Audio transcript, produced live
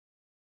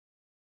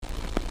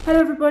Hello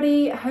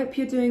everybody, I hope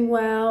you're doing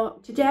well.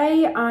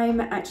 Today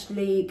I'm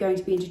actually going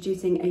to be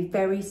introducing a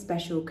very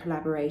special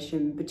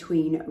collaboration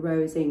between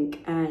Rose Inc.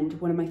 and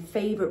one of my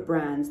favourite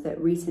brands that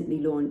recently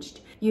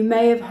launched. You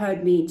may have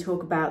heard me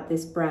talk about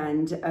this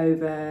brand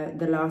over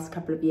the last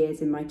couple of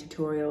years in my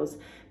tutorials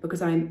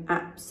because I'm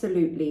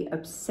absolutely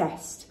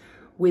obsessed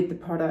with the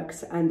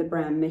products and the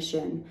brand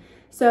mission.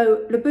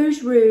 So Le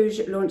Bouche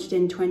Rouge launched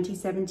in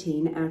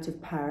 2017 out of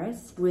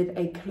Paris with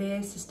a clear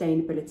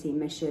sustainability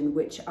mission,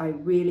 which I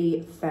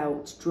really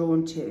felt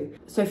drawn to.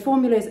 So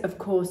formulas, of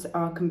course,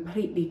 are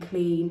completely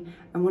clean.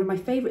 And one of my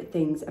favorite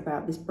things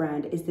about this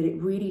brand is that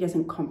it really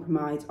doesn't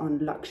compromise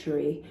on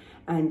luxury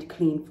and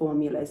clean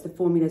formulas. The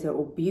formulas are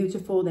all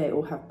beautiful. They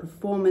all have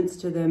performance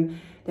to them.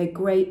 They're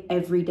great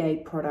everyday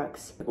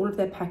products. All of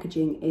their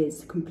packaging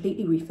is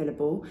completely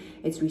refillable.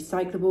 It's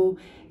recyclable.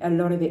 A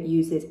lot of it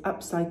uses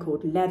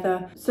upcycled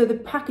leather. So the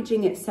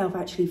packaging itself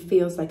actually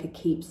feels like a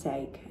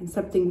keepsake and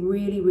something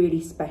really,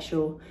 really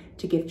special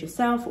to gift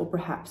yourself or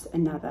perhaps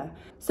another.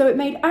 So it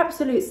made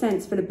absolute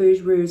sense for Le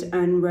Bouche Rouge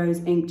and Rose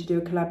Inc. to do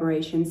a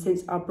collaboration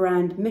since our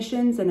brand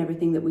missions and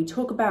everything that we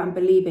talk about and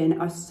believe in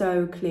are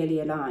so clearly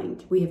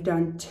aligned. We have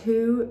done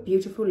two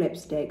beautiful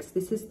lipsticks.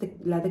 This is the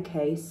leather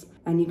case,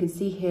 and you can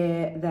see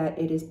here that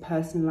it is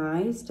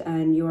personalized,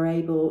 and you're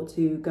able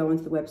to go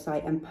onto the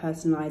website and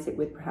personalize it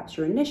with perhaps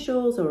your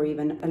initials or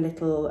even a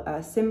little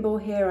symbol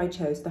here. I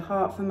chose the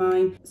heart for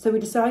mine. So we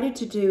decided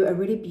to do a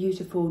really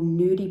beautiful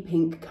nudie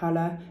pink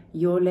color,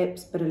 your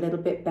lips, but a little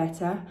bit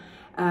better.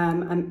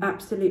 I'm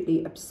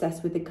absolutely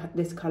obsessed with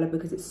this color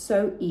because it's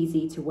so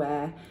easy to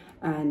wear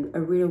and a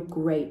real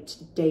great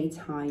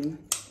daytime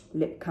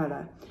lip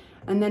color.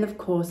 And then of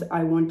course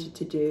I wanted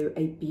to do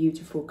a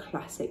beautiful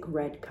classic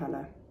red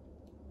color.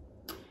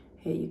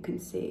 Here you can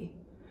see.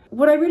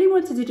 What I really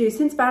wanted to do,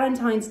 since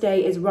Valentine's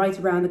Day is right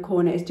around the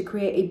corner, is to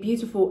create a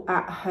beautiful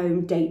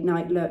at-home date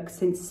night look,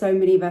 since so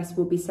many of us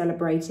will be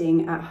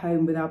celebrating at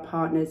home with our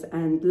partners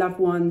and loved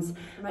ones.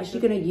 I'm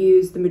actually going to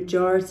use the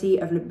majority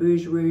of Le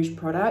Bouche Rouge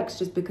products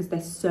just because they're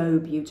so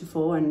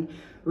beautiful and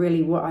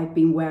really what I've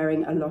been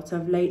wearing a lot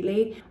of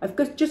lately. I've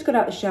just got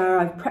out the shower,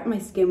 I've prepped my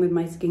skin with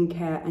my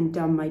skincare and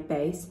done my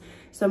base.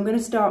 So I'm going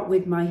to start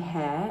with my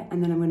hair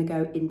and then I'm going to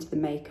go into the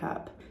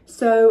makeup.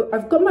 So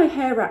I've got my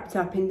hair wrapped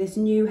up in this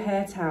new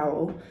hair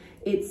towel.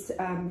 It's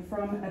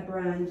from a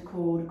brand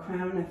called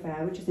Crown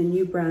Affair, which is a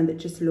new brand that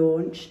just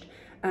launched.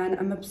 And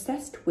I'm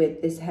obsessed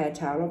with this hair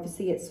towel.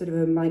 Obviously it's sort of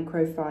a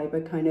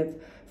microfiber kind of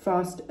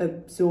fast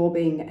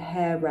absorbing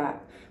hair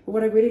wrap. But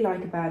what I really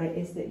like about it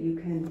is that you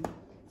can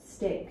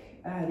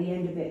stick the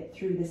end of it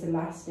through this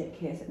elastic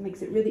here. So it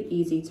makes it really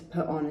easy to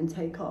put on and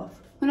take off.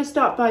 I'm gonna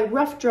start by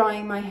rough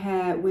drying my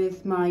hair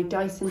with my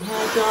Dyson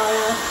hair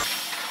dryer.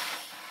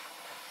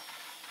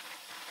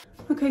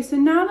 Okay, so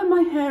now that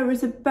my hair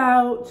is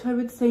about, I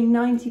would say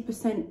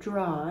 90%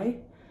 dry,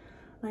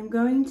 I'm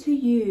going to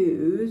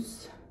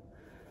use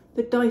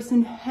the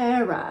Dyson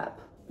hair wrap.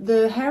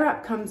 The hair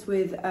wrap comes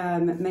with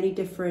many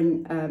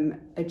different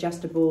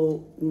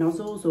adjustable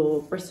nozzles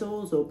or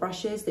bristles or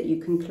brushes that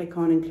you can click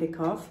on and click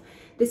off.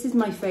 This is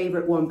my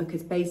favorite one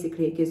because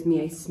basically it gives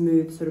me a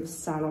smooth sort of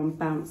salon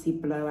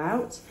bouncy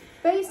blowout.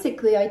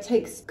 Basically I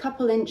take a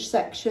couple inch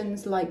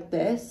sections like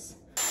this,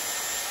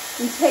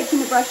 and taking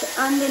the brush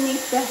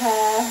underneath the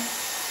hair,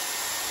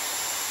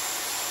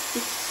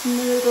 just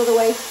smooth all the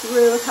way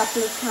through a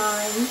couple of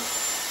times.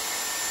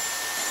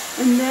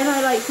 And then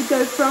I like to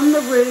go from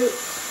the root,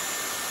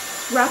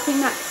 wrapping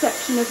that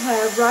section of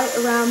hair right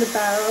around the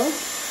barrel,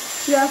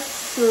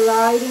 just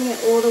sliding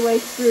it all the way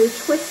through,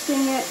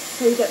 twisting it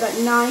so you get that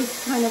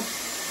nice kind of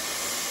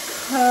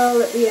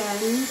curl at the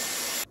end.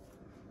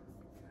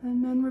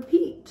 And then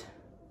repeat.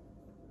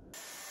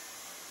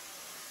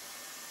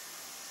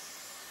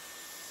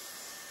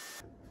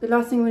 The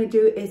last thing I'm going to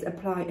do is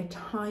apply a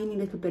tiny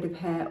little bit of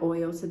hair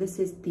oil. So this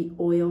is the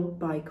oil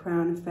by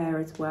Crown Affair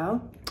as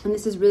well. And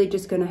this is really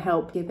just going to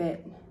help give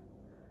it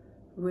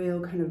real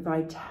kind of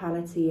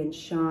vitality and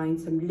shine.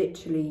 So I'm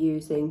literally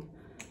using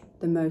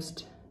the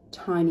most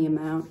tiny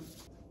amount.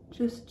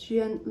 Just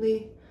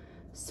gently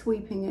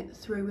sweeping it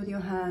through with your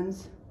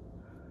hands.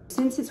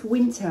 Since it's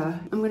winter,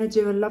 I'm going to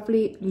do a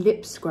lovely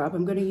lip scrub.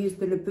 I'm going to use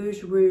the Le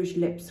Bouche Rouge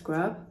lip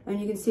scrub. And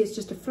you can see it's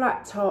just a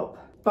flat top,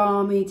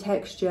 balmy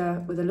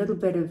texture with a little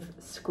bit of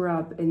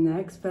scrub in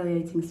there,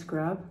 exfoliating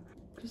scrub,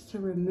 just to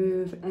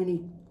remove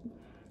any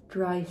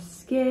dry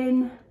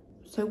skin.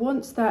 So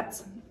once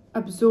that's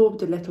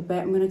absorbed a little bit,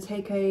 I'm going to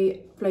take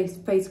a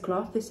face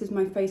cloth. This is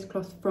my face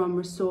cloth from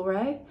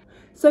Ressore.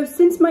 So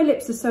since my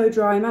lips are so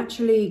dry, I'm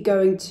actually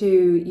going to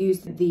use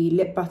the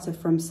lip butter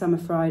from Summer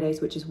Fridays,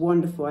 which is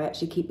wonderful. I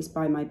actually keep this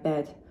by my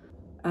bed.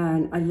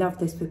 And I love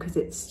this because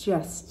it's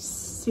just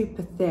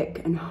super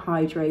thick and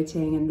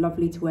hydrating and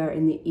lovely to wear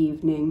in the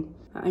evening.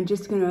 I'm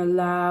just going to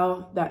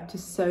allow that to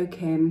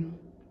soak in.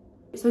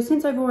 So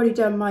since I've already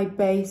done my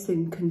base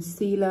and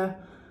concealer,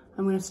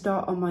 I'm going to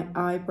start on my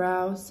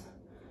eyebrows,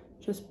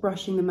 just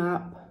brushing them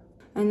up.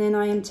 And then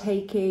I am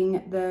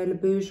taking the Le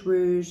Bouche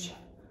Rouge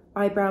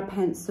eyebrow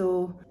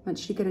pencil. I'm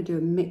actually going to do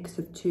a mix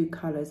of two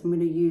colours. I'm going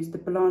to use the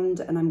blonde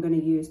and I'm going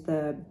to use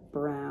the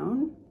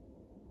brown.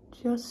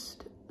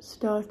 Just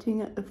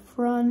starting at the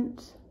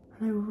front.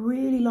 And I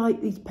really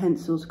like these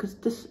pencils because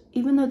just,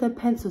 even though they're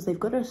pencils, they've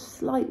got a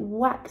slight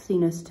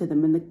waxiness to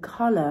them, and the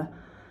colour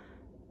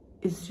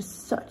is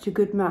just such a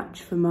good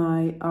match for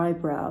my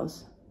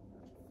eyebrows.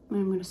 And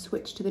I'm going to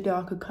switch to the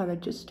darker colour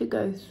just to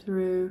go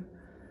through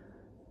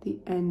the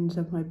ends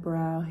of my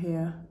brow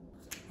here.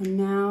 And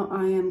now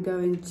I am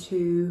going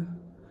to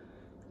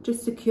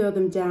just secure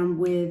them down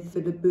with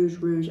the Bouche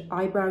Rogue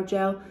eyebrow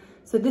gel.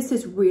 So this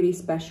is really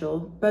special.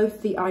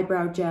 Both the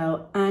eyebrow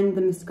gel and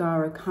the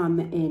mascara come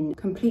in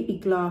completely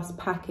glass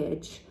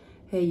package.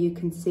 Here you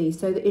can see,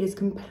 so that it is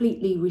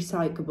completely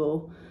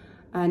recyclable.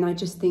 And I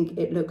just think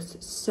it looks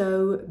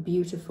so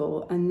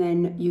beautiful. And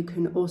then you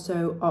can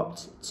also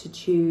opt to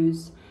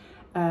choose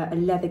a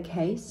leather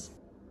case.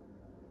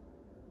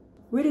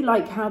 Really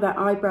like how that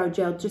eyebrow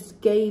gel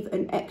just gave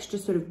an extra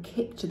sort of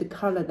kick to the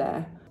colour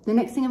there. The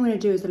next thing I'm going to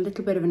do is a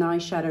little bit of an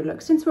eyeshadow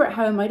look. Since we're at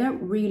home, I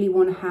don't really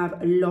want to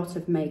have a lot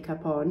of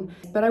makeup on,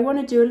 but I want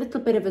to do a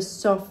little bit of a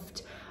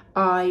soft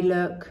eye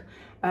look.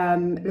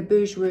 The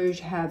Bouche Rogue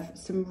have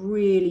some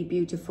really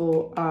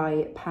beautiful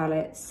eye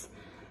palettes.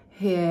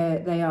 Here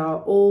they are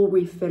all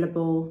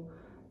refillable,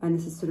 and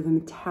this is sort of a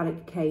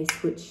metallic case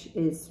which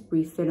is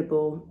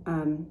refillable.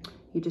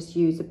 You just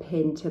use a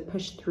pin to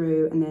push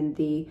through and then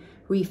the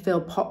refill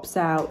pops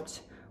out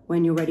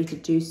when you're ready to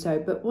do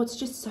so. But what's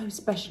just so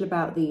special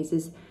about these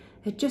is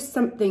they're just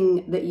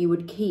something that you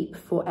would keep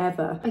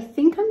forever. I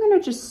think I'm going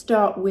to just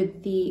start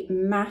with the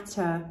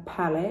Matter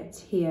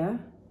palette here.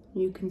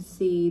 You can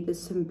see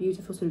there's some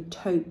beautiful sort of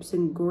taupes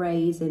and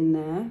greys in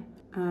there.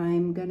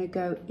 I'm going to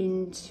go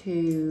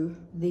into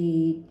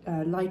the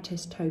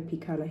lightest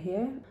taupey colour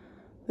here,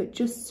 but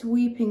just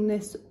sweeping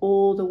this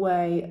all the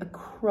way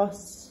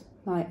across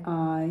my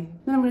eye.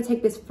 Then I'm going to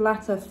take this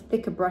flatter,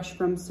 thicker brush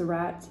from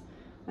Surratt,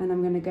 and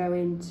I'm going to go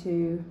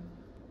into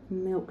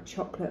milk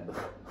chocolate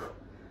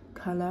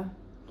colour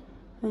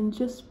and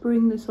just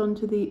bring this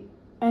onto the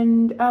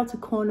outer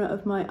corner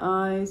of my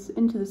eyes,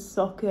 into the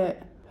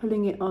socket,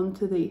 pulling it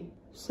onto the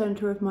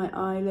centre of my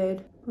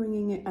eyelid,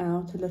 bringing it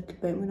out a little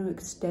bit. I'm going to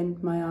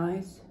extend my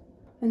eyes.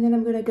 And then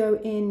I'm going to go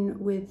in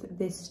with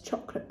this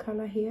chocolate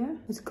colour here,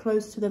 as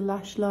close to the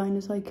lash line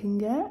as I can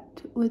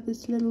get with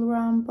this little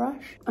round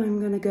brush. I'm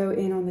going to go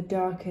in on the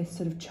darkest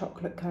sort of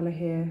chocolate colour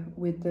here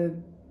with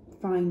the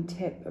fine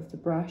tip of the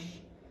brush.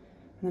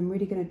 And I'm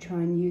really going to try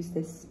and use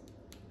this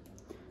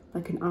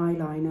like an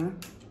eyeliner.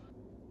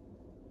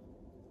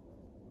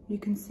 You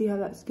can see how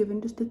that's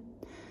given just a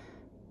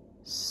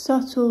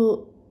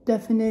subtle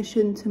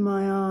definition to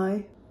my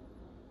eye.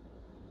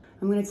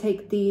 I'm going to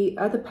take the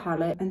other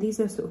palette, and these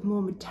are sort of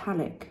more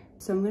metallic.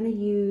 So I'm going to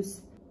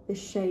use this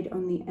shade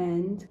on the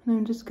end, and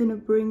I'm just going to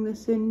bring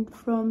this in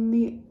from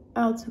the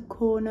outer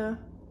corner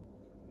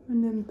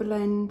and then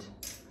blend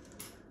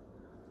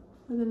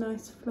with a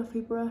nice fluffy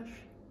brush.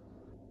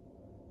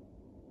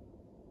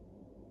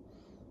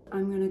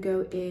 I'm going to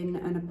go in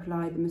and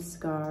apply the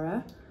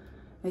mascara.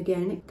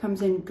 Again, it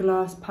comes in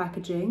glass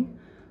packaging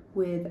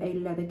with a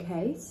leather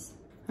case.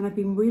 And I've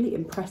been really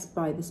impressed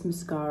by this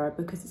mascara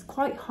because it's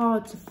quite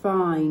hard to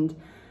find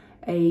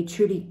a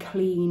truly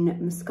clean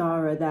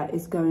mascara that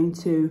is going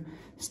to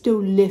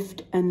still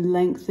lift and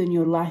lengthen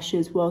your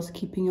lashes whilst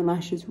keeping your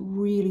lashes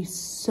really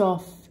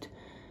soft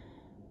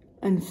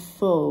and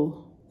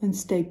full and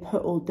stay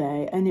put all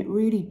day. And it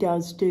really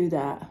does do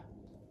that.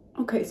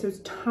 Okay, so it's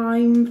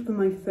time for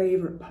my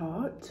favourite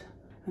part.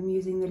 I'm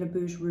using the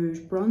Bouche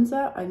Rogue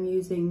bronzer. I'm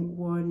using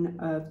one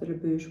of the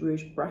Bouche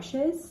Rogue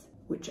brushes,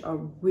 which are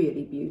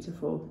really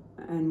beautiful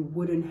and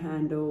wooden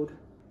handled.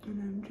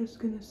 And I'm just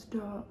gonna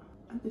start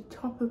at the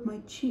top of my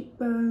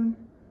cheekbone,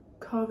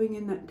 carving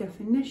in that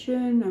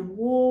definition and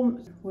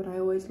warmth. What I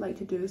always like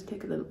to do is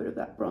take a little bit of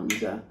that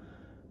bronzer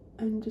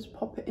and just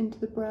pop it into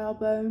the brow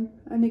bone.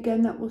 And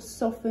again, that will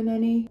soften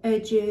any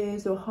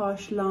edges or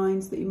harsh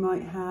lines that you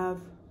might have.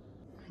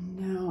 And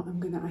now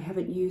I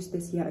haven't used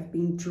this yet. I've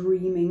been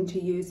dreaming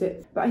to use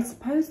it, but I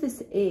suppose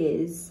this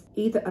is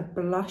either a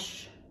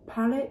blush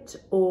palette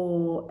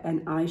or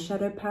an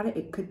eyeshadow palette.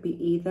 It could be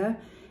either.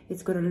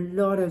 It's got a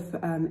lot of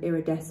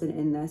iridescent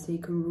in there, so you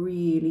can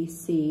really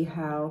see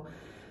how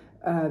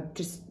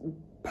just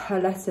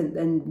pearlescent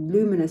and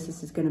luminous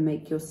this is going to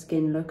make your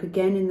skin look.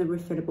 Again, in the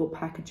refillable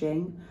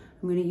packaging.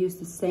 I'm going to use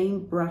the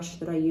same brush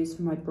that I use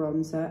for my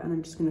bronzer, and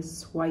I'm just going to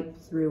swipe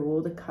through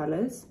all the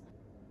colours.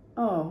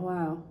 Oh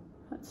wow,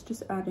 that's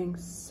just adding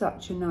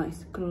such a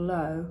nice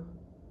glow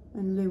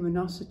and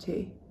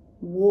luminosity,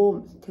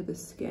 warmth to the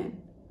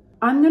skin.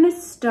 I'm going to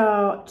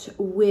start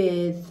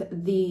with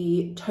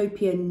the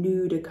Taupia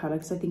Nude colour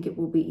because I think it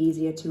will be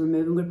easier to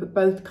remove. I'm going to put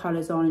both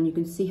colours on and you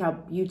can see how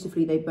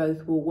beautifully they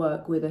both will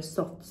work with a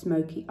soft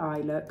smoky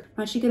eye look.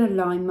 I'm actually going to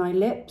line my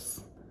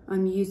lips.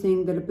 I'm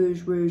using the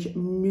Bouche Rogue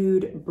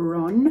Nude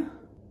Bron.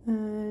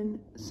 And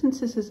since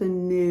this is a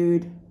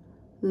nude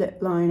lip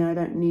liner, I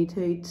don't need to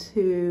be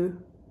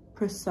too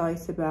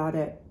precise about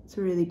it. It's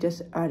really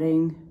just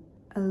adding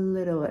a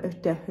little bit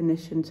of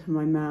definition to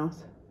my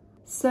mouth.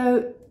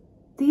 So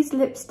these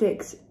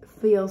lipsticks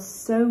feel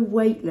so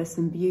weightless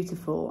and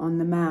beautiful on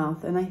the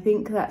mouth, and I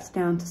think that's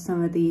down to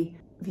some of the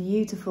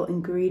beautiful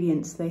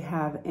ingredients they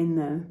have in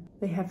them.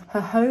 They have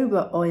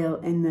jojoba oil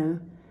in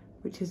them,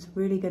 which is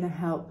really going to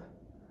help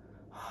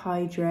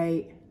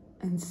hydrate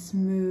and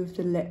smooth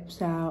the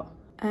lips out.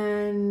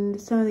 And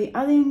some of the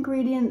other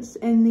ingredients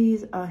in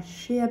these are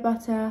shea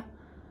butter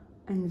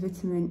and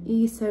vitamin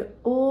E, so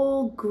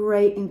all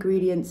great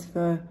ingredients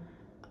for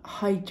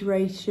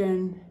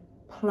hydration,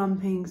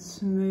 plumping,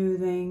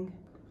 smoothing.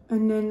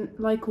 And then,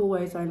 like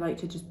always, I like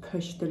to just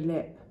push the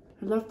lip.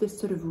 I love this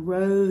sort of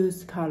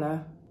rose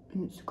colour,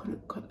 and it's kind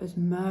of got those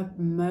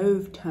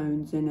mauve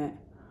tones in it.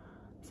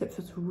 So it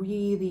feels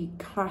really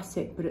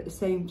classic, but at the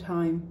same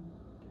time,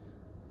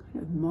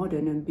 kind of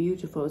modern and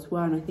beautiful as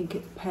well. And I think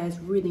it pairs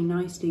really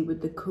nicely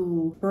with the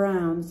cool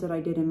browns that I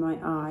did in my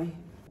eye.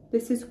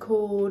 This is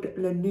called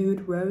Le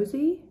Nude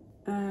Rosie,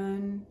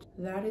 and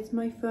that is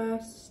my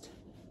first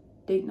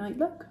date night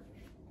look.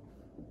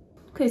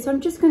 Okay, so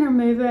I'm just going to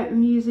remove it.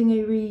 I'm using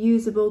a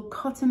reusable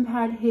cotton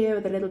pad here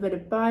with a little bit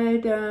of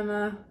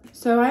Bioderma.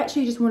 So I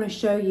actually just want to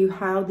show you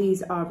how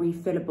these are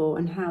refillable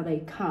and how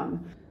they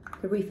come.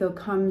 The refill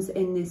comes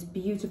in this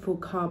beautiful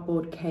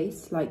cardboard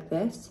case like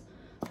this.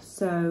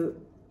 So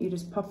you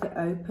just pop it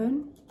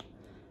open,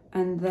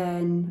 and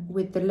then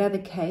with the leather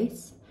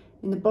case,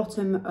 in the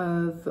bottom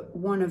of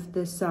one of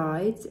the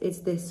sides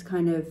is this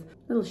kind of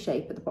little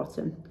shape at the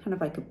bottom, kind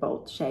of like a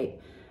bolt shape.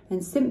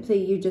 And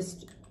simply you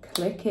just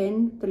click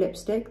in the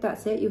lipstick,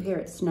 that's it, you hear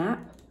it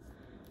snap,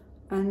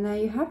 and there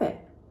you have it.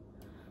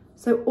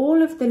 So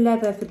all of the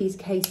leather for these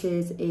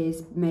cases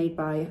is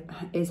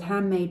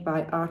handmade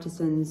by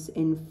artisans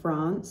in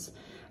France.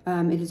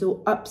 It is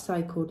all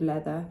upcycled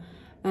leather,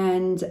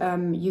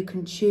 and you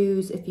can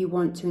choose if you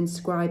want to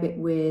inscribe it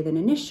with an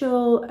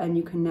initial, and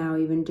you can now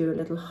even do a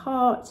little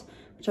heart,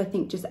 which I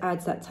think just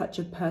adds that touch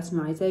of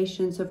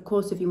personalization. So of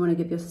course, if you want to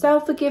give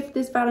yourself a gift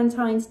this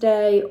Valentine's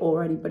Day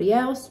or anybody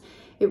else,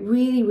 it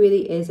really,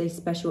 really is a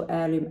special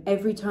heirloom.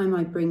 Every time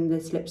I bring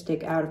this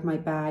lipstick out of my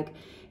bag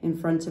in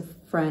front of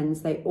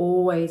friends, they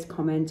always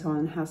comment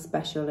on how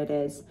special it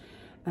is.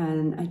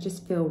 And I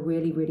just feel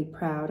really, really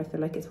proud. I feel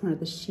like it's one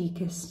of the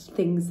chicest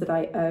things that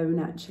I own,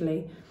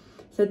 actually.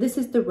 So this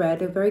is the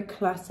red, a very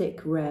classic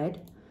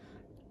red.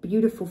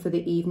 Beautiful for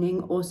the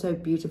evening, also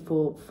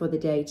beautiful for the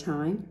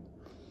daytime.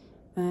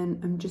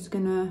 And I'm just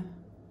gonna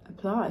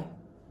apply.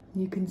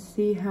 You can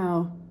see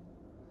how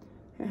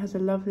it has a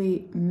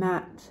lovely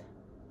matte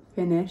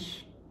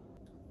finish.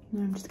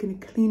 Now I'm just going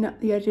to clean up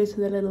the edges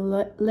with a little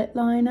lip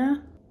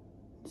liner.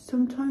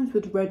 Sometimes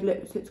with red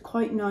lips, it's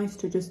quite nice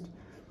to just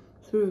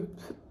sort of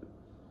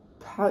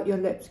pout your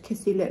lips,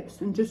 kissy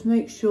lips, and just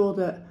make sure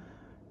that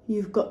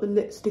you've got the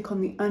lipstick on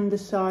the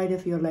underside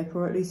of your lip,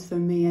 or at least for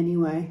me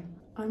anyway.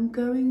 I'm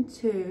going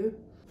to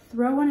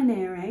throw on an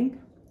earring,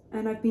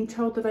 and I've been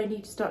told that I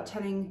need to start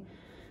telling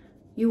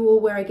you all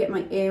where I get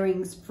my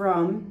earrings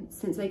from,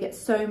 since I get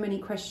so many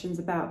questions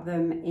about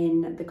them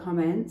in the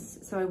comments.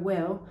 So I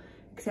will,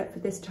 except for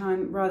this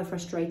time, rather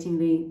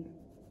frustratingly,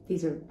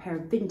 these are a pair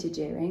of vintage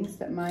earrings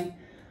that my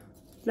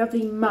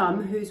lovely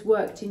mum, who's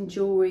worked in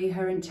jewellery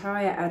her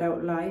entire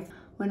adult life,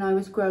 when I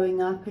was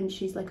growing up, and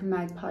she's like a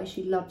magpie,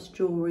 she loves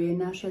jewellery, and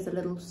now she has a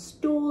little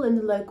stall in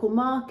the local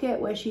market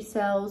where she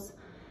sells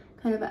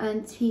kind of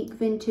antique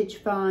vintage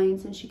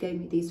finds, and she gave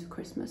me these for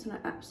Christmas, and I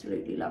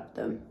absolutely loved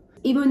them.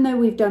 Even though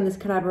we've done this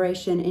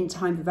collaboration in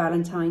time for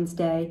Valentine's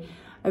Day,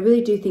 I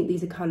really do think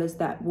these are colours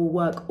that will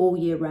work all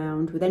year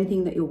round with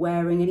anything that you're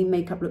wearing, any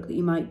makeup look that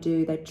you might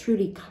do. They're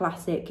truly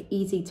classic,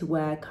 easy to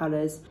wear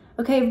colours.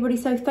 Okay, everybody,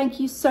 so thank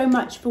you so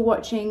much for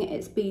watching.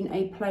 It's been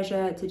a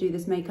pleasure to do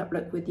this makeup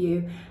look with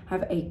you.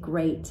 Have a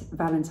great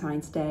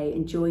Valentine's Day.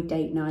 Enjoy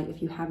date night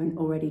if you haven't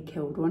already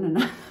killed one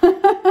enough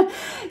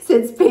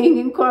since being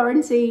in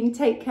quarantine.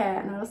 Take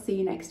care, and I'll see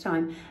you next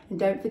time. And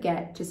don't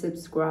forget to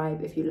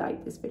subscribe if you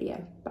like this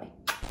video. Bye.